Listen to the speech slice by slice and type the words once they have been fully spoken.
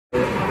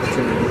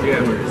Yeah,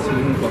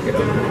 fuck it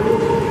up.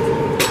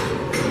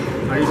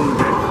 How are you doing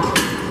today?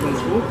 Going to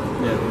school?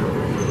 Yeah.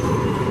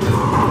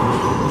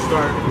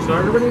 You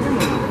started already again?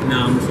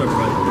 No, I'm gonna start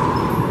Friday.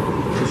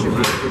 This should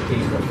be a good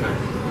game for Hyde.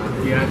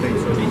 Yeah, I think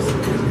so. He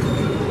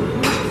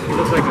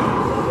looks like a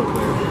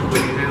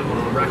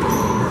handball racket.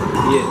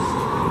 He is.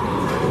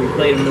 We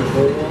played him in the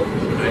full wall.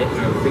 I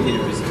figured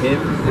it was him.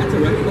 That's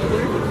a racquetball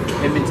player?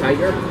 Him and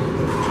Tiger.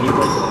 He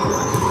plays a lot of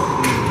racquetball.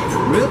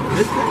 Really?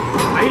 This guy?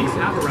 I used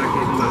to have a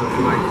racket in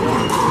my car.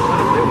 I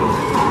don't play with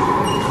it.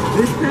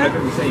 This guy? I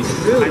remember saying,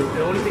 really?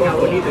 The only thing I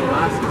would need the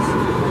glasses.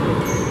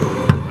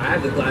 I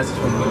had the glasses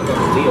from my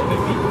brother Leo,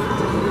 baby.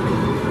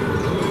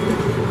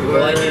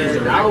 All I need is a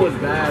that was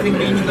bad. I think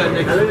me and you got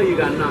next. I think you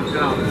got knocked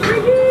out. I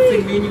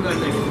think me and you got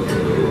next.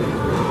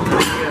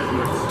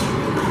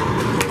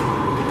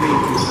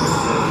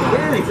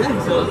 Yeah,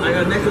 exactly. So I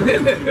got next to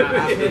him.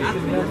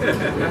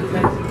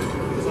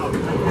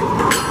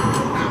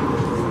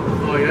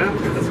 Oh yeah?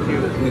 That's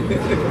cute.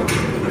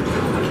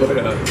 But,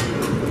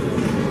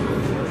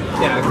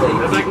 yeah, I played.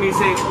 That's like me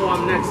saying, oh,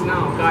 I'm next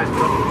now. Guys,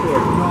 put up the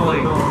court.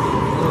 Playing.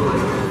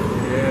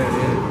 Yeah.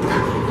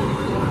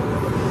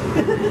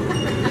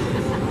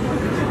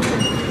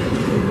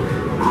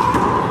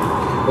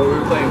 But we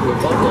were playing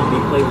with Buffalo, he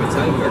played with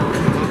Tiger.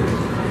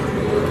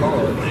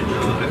 Carl, and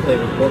I played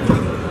with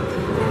Porkchop.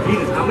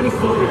 Jesus, how many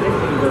foot did you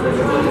go there?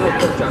 I know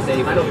Porkchop,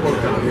 Dave. I know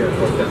Porkchop. Yeah,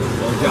 Porkchop.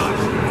 Well, Josh.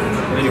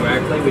 Anyway, I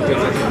played with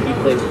Josh, and he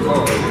played with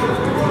Carl.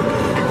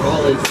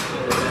 Carl is the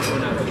best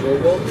one out of the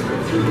four-wall.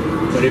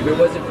 But if it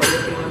wasn't for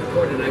looking on the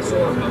court and I saw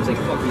him, I was like,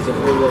 fuck, he's a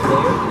four-wall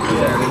player.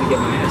 Yeah, I'm going to get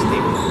my ass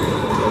beat.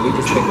 So we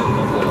just picked up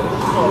Buffalo.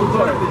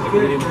 We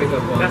didn't pick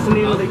up That's the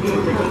name of the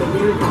game.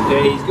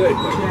 Yeah, he's good.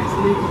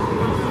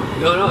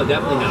 No,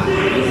 definitely not.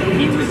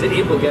 He was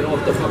able to get off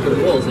the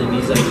fucking walls, and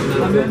he's like, he's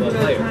not a football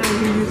player.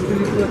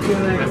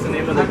 That's the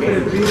name of the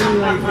game.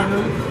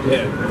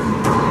 Yeah.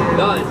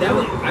 No,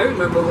 definitely. I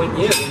remember when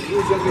he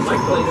was younger,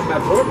 Mike played him at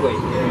Broadway.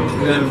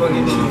 And then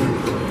fucking,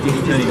 he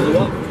just blew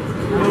up.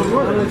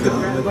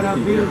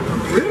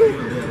 Really?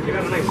 You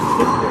got a nice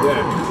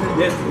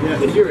Yeah.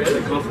 Did you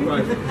really?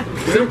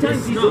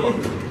 Sometimes he's off.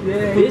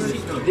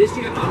 This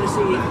year,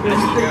 honestly,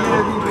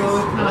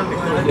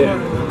 yeah.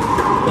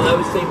 Well, that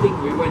was the same thing.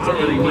 We went to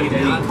A1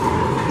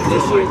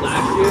 this year,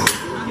 last year,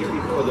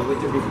 the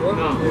winter before,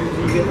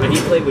 and he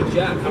played with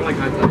Jack. I like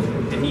high touch.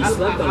 And he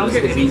slept on us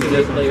because he's the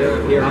best player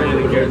here. I'm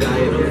the other guy,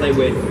 and I played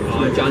with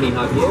Johnny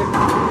Javier.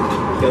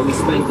 So we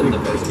spanked him the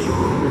first game.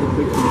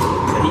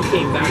 And he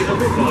came back on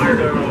fire.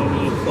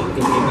 He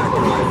fucking came back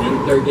on fire. Then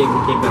the third game,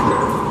 he came back on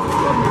fire.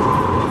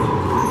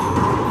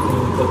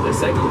 But the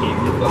second game,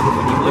 when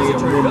he wants to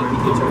turn it up, he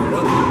can turn it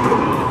up.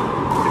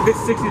 If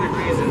it's 60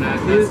 degrees in that,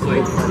 that's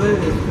like...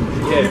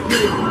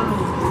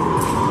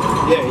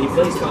 Yeah, he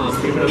plays calm.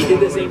 He did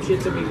the same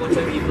shit to me one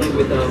time. He played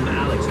with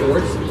Alex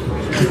Horst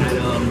at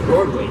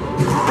Broadway. It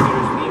was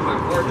me and my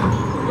partner.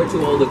 We're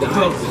two older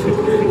guys.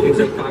 He was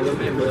like 5 of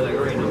men. We were like,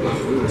 alright, no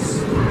problem. We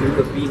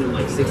were beating him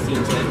like 16-10,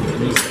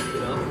 and he stepped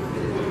it up.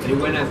 And he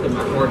went after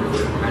my partner. I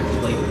had to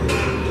play him.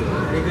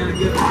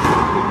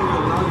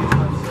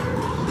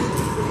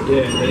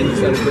 Yeah, and then he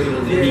started bringing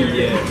on the heat,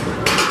 yeah.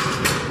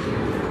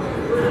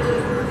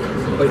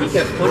 But he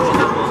kept punching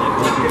him like,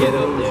 once you get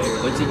up there.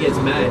 Once he gets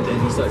mad, then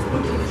he starts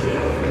punching the shit.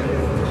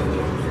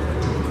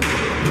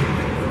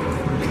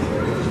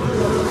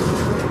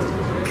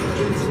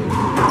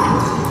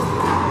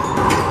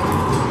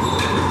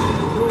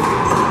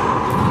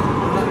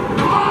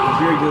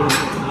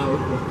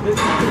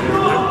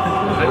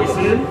 Have you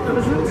seen it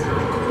ever since?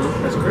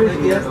 That's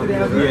crazy. Yeah.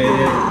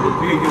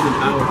 Very good in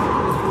power.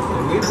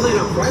 We played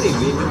on Friday,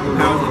 we didn't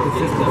know how to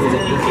get it.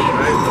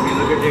 Right? I mean,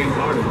 look at James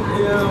Harden.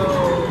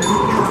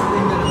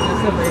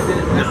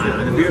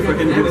 Nah, the beer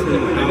fucking gives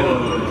it power.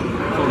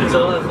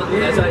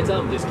 That's how I tell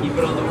him, just keep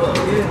it on the wall.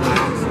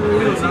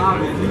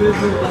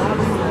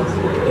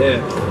 Yeah.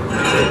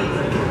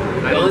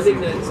 The only thing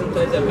that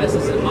sometimes that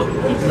messes him up,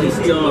 he plays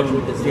too much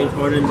with his James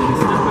Harden and his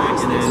step back,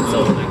 and then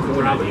himself in that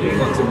corner, he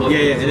fucks him up.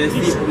 Yeah, and then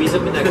he squeezes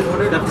him in that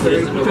corner. He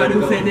doesn't know where to go.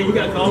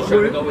 He's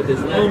trying to go with his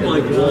left, and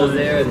the wall's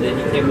there, and then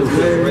he can't move to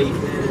his right.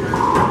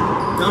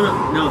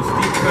 No,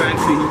 Steve Kerr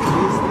actually,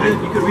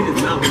 you could read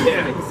his mouth.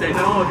 Yeah, he said,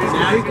 now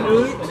you can do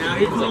it, now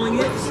you're calling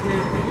it.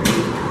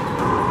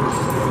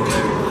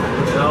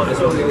 That's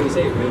what we always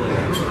say, really.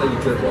 How you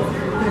jerk off.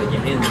 Like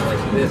your hands are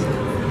like this.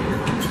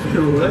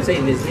 I'm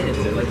saying his hands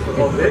are like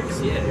football bricks.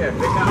 Yeah,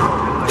 big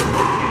guy.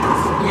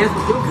 He has to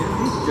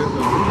jerk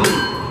off.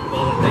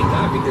 Well, thank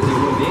God, because he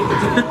won't be able to.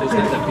 Just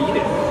have to beat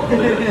it.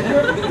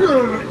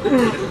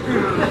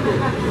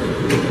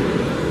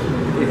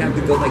 He'd have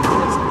to go like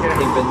this. Can't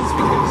bend his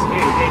fingers.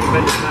 Can't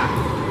bend his back.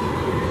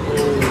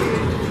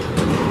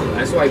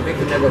 That's why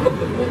Victor never hooked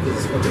the ball, because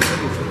his fucking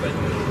fingers are bent.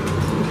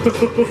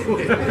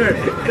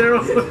 They're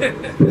all...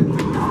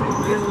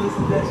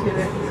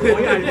 Oh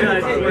yeah,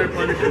 that's where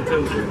punishment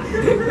too.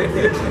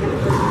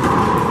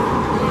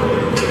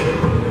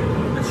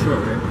 That's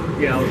short, right?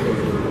 Yeah, I was short.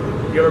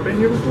 You ever been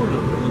here before? No.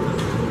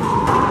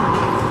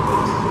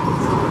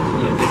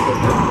 Yeah,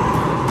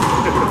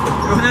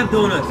 I'll have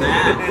donuts.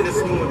 And the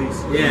smoothies.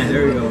 Yeah,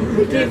 there we go.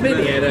 Yeah,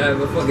 he had to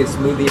have a fucking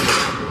smoothie.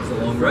 It's a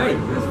long Right,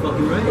 ride. that's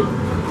fucking right.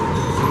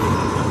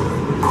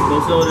 Go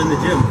sell it in the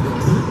gym.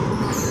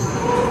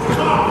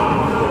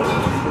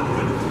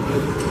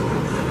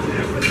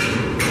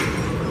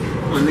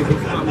 Come on, nigga,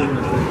 stop moving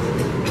my face.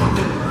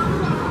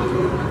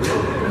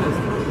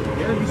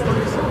 Yeah, you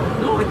started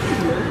something. No, I can't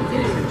do that. I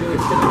can't even do it.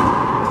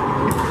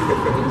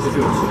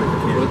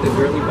 With the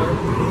girly bar?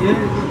 Yeah,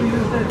 you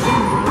use that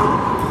thing.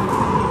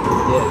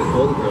 Yeah, the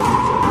gold girl.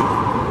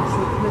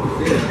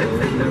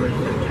 Yeah, never.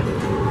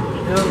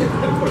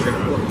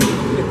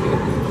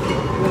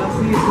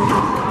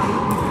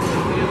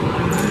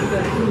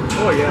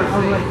 Oh yeah.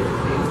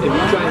 If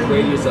you try and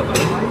weigh yourself out.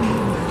 And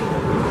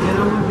I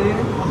was there,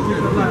 I'm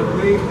just a lot of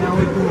weight, and I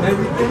would do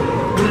everything.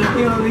 When I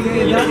came over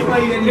here, that's why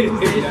you didn't use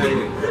that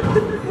shit.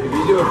 If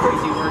you do a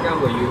crazy workout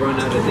where you run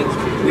out of things,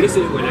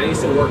 when I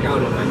used to work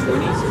out in my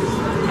 20s,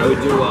 I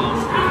would do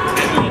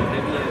heavy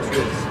ass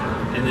weights,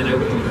 and then I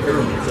would do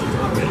pyramids on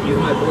top of it. You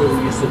and my boy,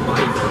 we used to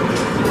body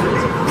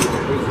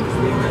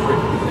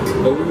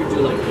but we would do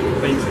like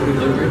bench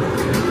 300,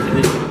 and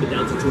then drop it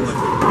down to 200,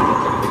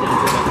 drop it down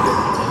to about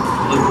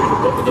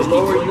 100. The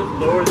lower you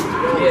go,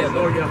 Yeah, the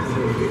lower you have to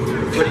do.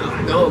 But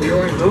no, we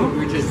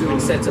were just doing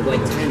sets of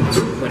like 10,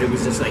 but it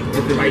was just like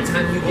by the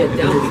time you get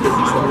down, because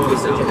you start with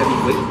such a heavy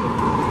weight.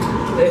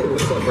 Hey,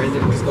 what's up,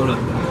 Brandon? What's going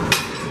on?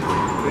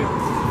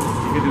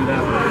 You can do that.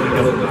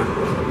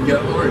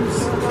 Your arms,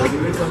 like you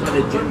would come out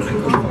of the gym and I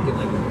come fucking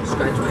like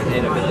scratch my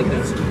head. I'd be like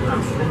this.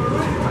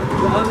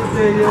 The other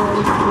day, I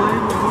was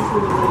playing, and he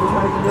was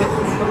like,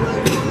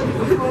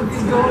 what the fuck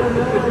is going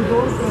on?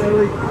 Both sides,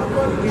 like,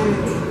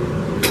 fucking.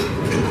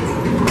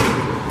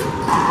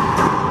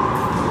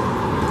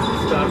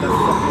 Stop that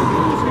fucking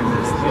bruise in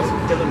this. It's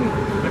killing me.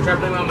 I tried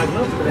playing on my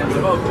gloves today. I'm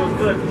like, oh, it feels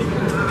good.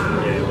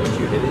 Yeah, once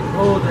you hit it.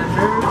 Oh, that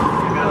nerve?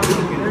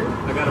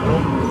 I got a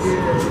bone bruise.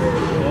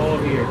 Yeah.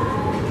 All here.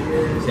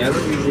 See, I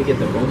don't usually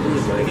get the bone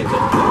bruise, but I get the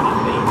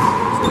veins.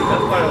 So we got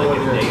like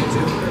a day or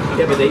two.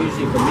 Yeah, but they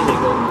usually, for me, they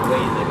go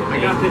away in like a day. I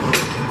got this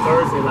shit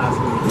Thursday last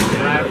week.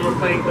 And we were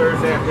playing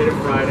Thursday, I played it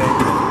Friday.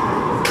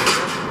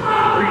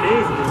 3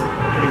 days ago,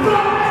 pretty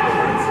much.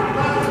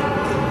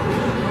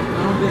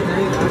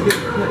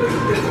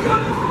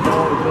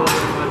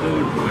 My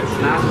dude,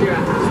 last year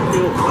I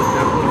still cut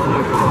that one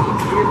like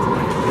here to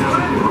like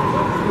now.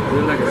 It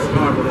was like a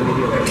scar, but then it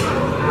healed.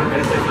 And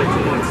it's like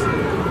 2 months.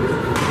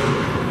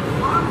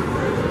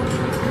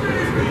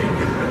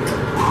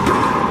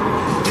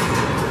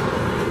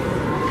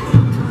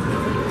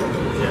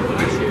 Yeah,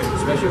 last year,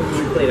 especially when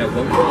we played at 1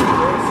 point, it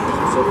was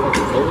so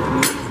fucking cold.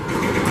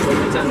 So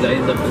many times I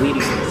ended up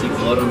bleeding and see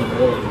blood on the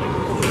wall.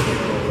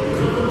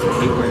 I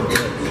hate wearing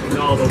gloves.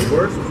 No, the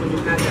worst was when you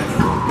had that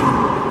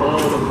ball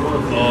of blood.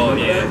 Oh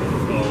yeah,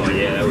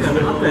 that was.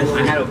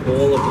 I had a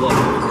bowl of blood.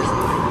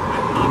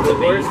 On the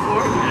worst base,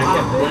 part? and I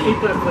kept playing.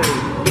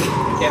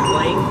 Kept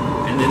playing,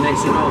 and then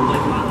next you know, I'm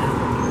like, wow, that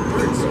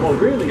hurts. Oh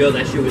really? Yo,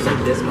 that shit was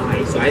like this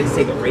high, so I had to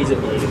take a razor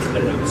blade and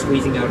cut it out,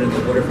 squeezing out in the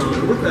water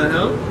fountain. What the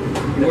hell?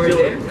 You weren't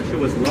there? That shit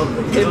was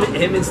lovely.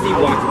 Him and Steve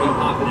watched me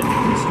pop it and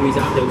squeeze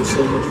out. There was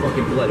so much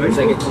fucking blood. It was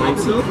like a crime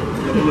scene.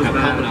 It was I'm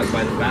bad. popping out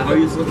by the Are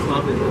bathroom. you supposed to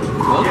pop it?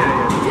 Huh?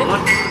 Yeah.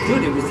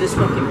 Dude, it was this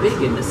fucking big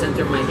in the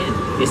center of my hand.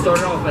 It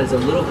started off as a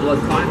little blood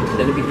clot,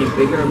 then it became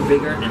bigger and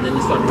bigger, and then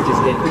it started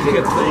just getting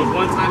bigger. So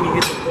one time you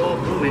hit the ball,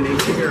 boom, and then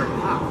you hear a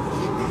pop.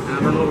 And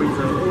I don't know where you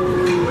said,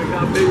 oh, it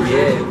got bigger.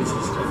 Yeah, it was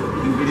just.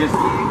 You just,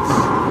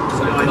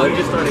 So I and cut you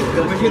just it. started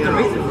Where'd you get the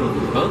razor from?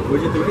 Huh?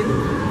 Where'd you get the razor?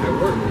 I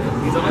worked.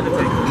 He's on the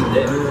table.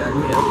 Yeah,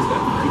 exactly. That was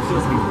that. He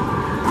kills me.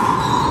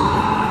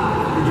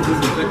 Did you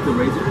disinfect the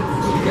razor?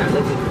 Yeah, I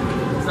like it.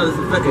 It's not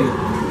disinfecting it.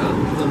 Huh?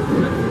 It's not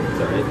disinfecting it.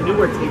 Sorry. Did you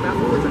wear tape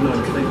afterwards or no?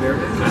 Like there?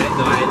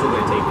 No, I had to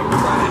wear tape.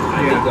 Remember, I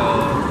think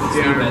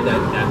Steve had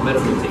that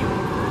medical tape.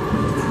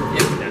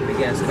 Yeah, that big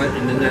ass cut,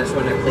 and then that's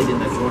when I played in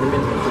that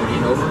tournament for 40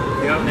 and over.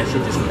 Yeah. And that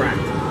shit just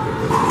cracked.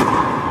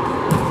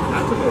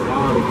 That took a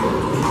while to get.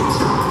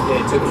 Yeah,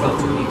 it took about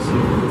 2 weeks.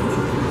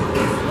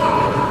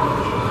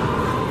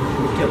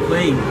 You kept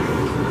playing.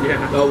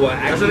 Yeah. Oh, well,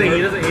 That's the actually,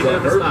 thing, he doesn't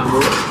stop.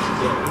 More,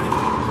 yeah.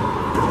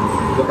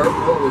 What hurt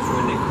more was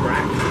when it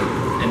cracked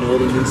and all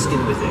the new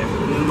skin was there.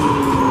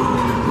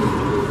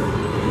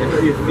 It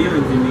hurt your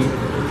feelings in me.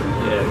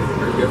 Yeah, it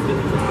hurt your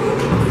feelings.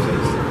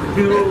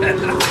 You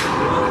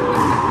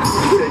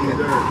said you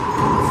dirt.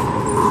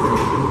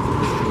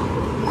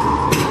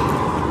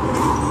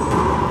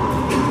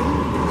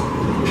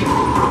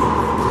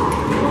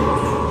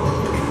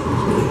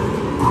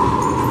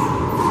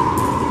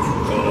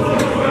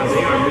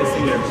 They are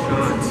missing their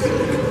shots.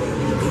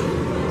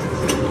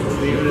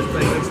 Even is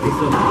playing next to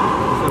some.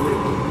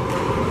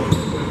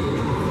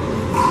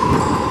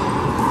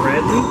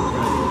 Bradley?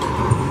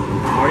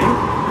 Are you?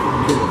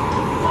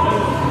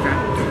 Okay.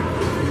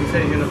 You said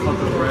you're gonna fuck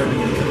with Bradley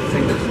and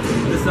take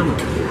This summer.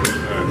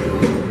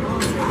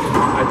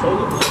 I told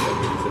him that.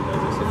 He said that.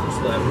 I said, you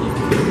still have me.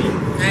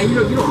 Hey, you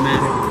don't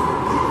matter.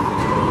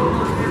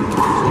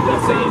 You got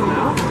saying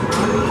now?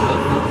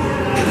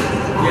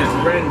 Yes.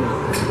 Brandon.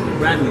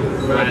 Bradley.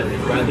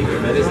 Bradley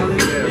medicine.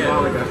 Yeah, a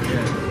while ago.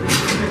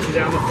 Yeah. She's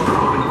out in the fucking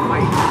open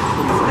fight.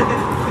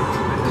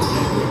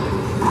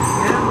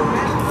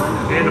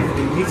 And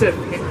he said,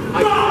 I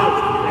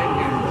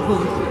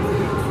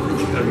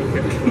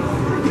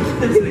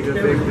this nigga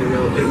big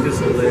video. It's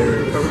just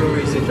hilarious. Remember we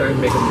used to try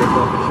and make him rip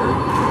off his shirt?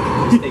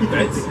 Just take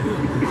bets.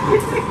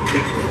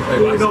 We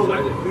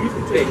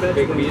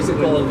used to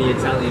call him the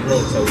Italian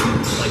Hulk, so we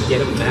like get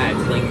him mad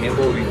playing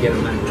handball. We get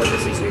him mad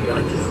purposely, so we'd be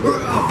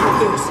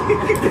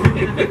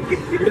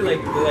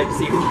like, we'd like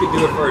see who could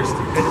do it first,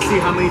 And to see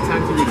how many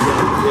times he would go.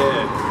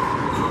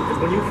 yeah.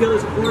 When you kill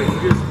his corner, you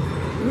just,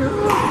 you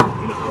know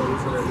how it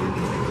is.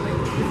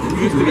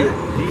 He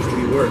used to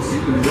be worse.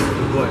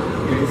 What?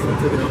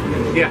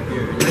 Yeah.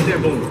 Right there,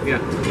 boom.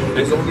 Yeah.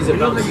 As long as it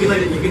bounces, You know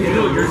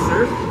your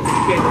serve? You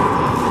can't.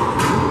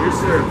 Your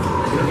serve.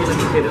 You know, you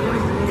hit it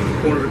like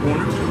corner to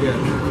corner. Yeah.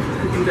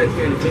 You do that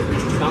here and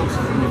it bounces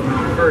from the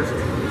ground first,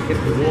 hit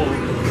the wall.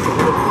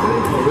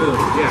 Oh, really?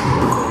 Yeah.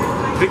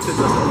 Victor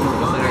does it.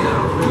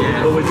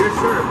 Yeah. But with your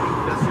serve,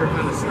 that's your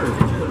kind of serve.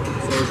 So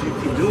if you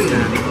keep doing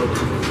that,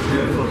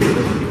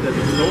 because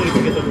no one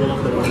can get the ball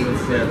off the wall.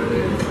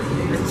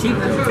 It's cheap.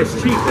 It's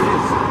cheap, it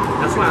is.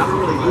 That's why I don't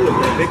really do it.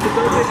 But Victor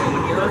does it, and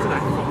when he does it, I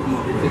can fuck him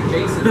up.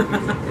 Jason.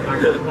 I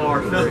go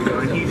hard for it,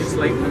 and he just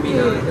like, he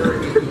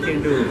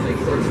can't do it.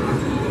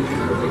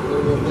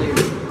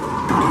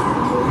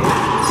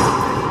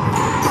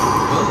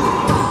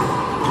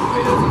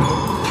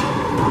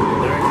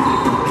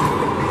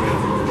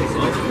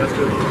 That's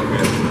good.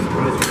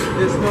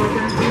 This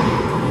smoking?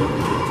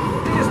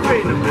 It's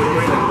right in the middle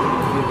right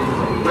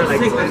now. We're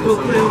like, Let's go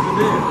play over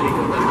there.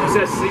 it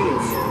says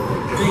singles.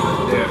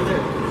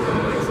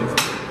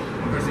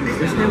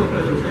 This name will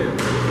play over there.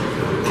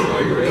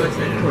 Are you ready?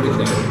 What is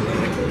that?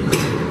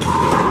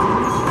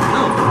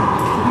 No.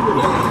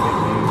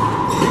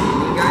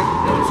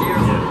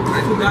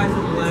 Two guys in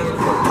the last.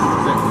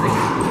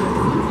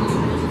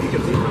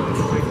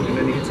 And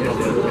then he gets it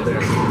over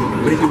there.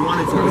 But if you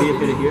wanted to, would you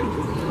fit it here? Yeah.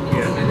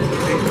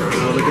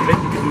 Look at Vic,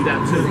 you can do that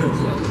too.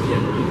 Yeah,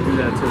 you can do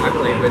that too. I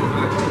played with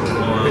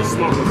It's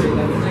smart with it. It's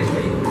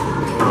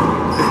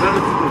better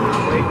to do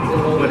that way,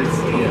 but it's,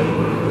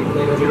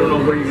 you don't know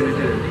where you're going to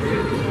hit it.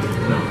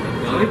 No. I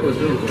think it was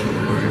doing.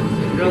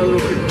 You got a little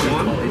kid,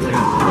 Juan? He's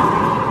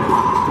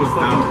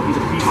a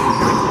beast.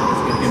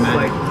 He's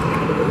like,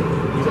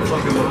 he's a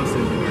fucking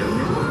monster. I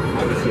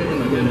haven't seen him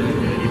in a minute.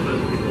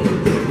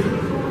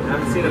 I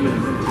haven't seen him in a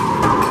minute.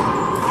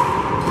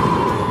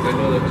 I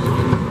know that was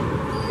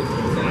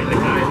Like the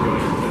guy's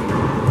going.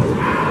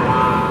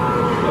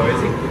 Wow. Oh,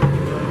 is he?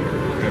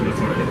 I'm not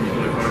sorry. He's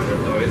my partner.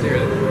 Oh, is he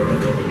really?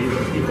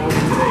 He called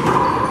me today.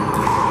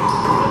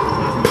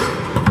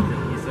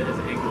 He said his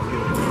ankle's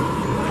healed.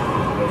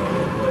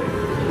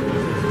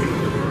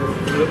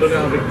 Look at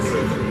how big this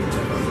is.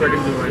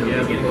 Freaking do right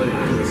now.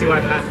 You see why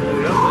I passed all the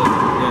way up?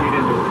 Yeah. He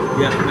didn't do it.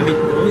 Yeah, I mean,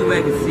 the only way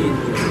I can see, the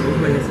only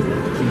way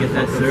to get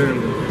that serve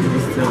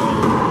is to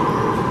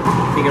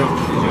take it off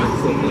the fly.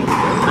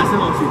 Last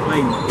time I was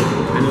playing,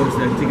 I noticed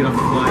that if you take it off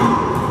the fly,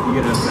 you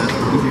get a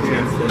easier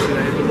chance. Should I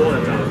hit the ball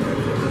that time?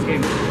 This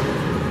game.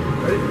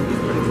 Ready?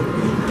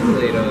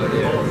 Played,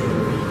 yeah.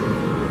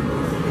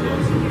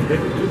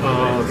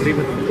 Steve.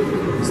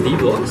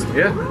 Steve lost?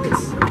 Yeah.